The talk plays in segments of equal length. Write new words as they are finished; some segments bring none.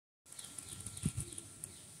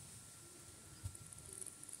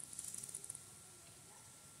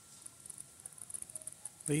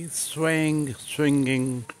These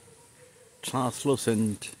swinging,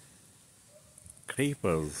 translucent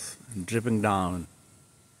creepers dripping down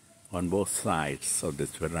on both sides of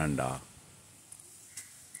this veranda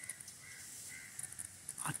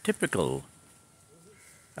are typical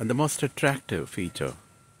and the most attractive feature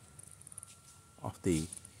of the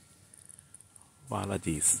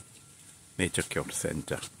Balaji's Nature Cure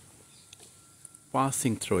Center.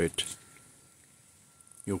 Passing through it,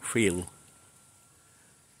 you feel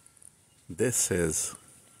this is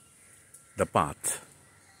the path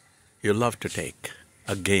you love to take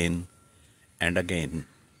again and again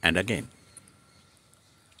and again.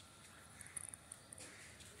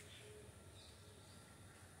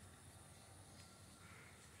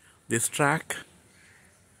 This track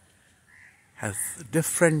has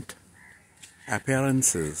different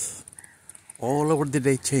appearances all over the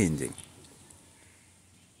day, changing.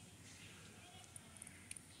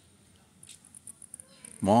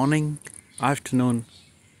 Morning, afternoon,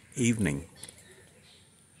 evening,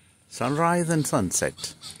 sunrise and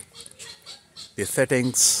sunset. The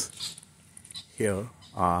settings here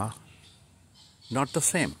are not the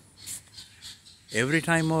same. Every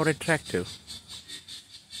time more attractive.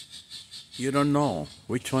 You don't know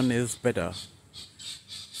which one is better.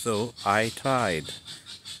 So I tried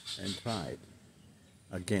and tried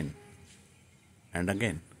again and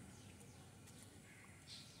again.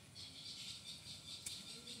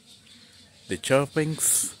 The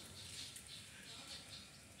chirpings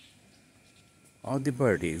of the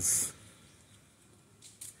birdies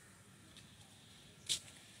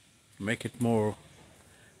make it more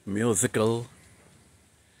musical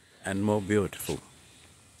and more beautiful,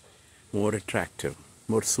 more attractive,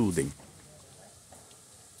 more soothing.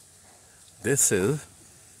 This is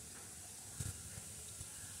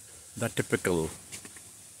the typical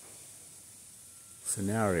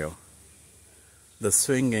scenario, the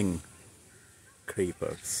swinging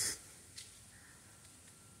creepers.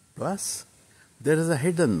 Plus, there is a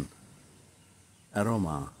hidden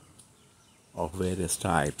aroma of various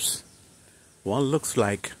types. One looks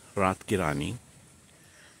like Ratkirani,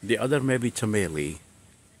 the other may be Chameli.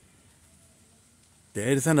 There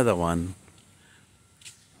is another one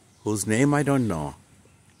whose name I don't know,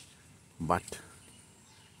 but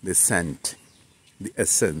the scent, the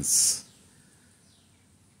essence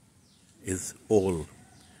is all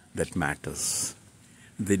that matters.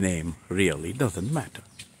 The name really doesn't matter.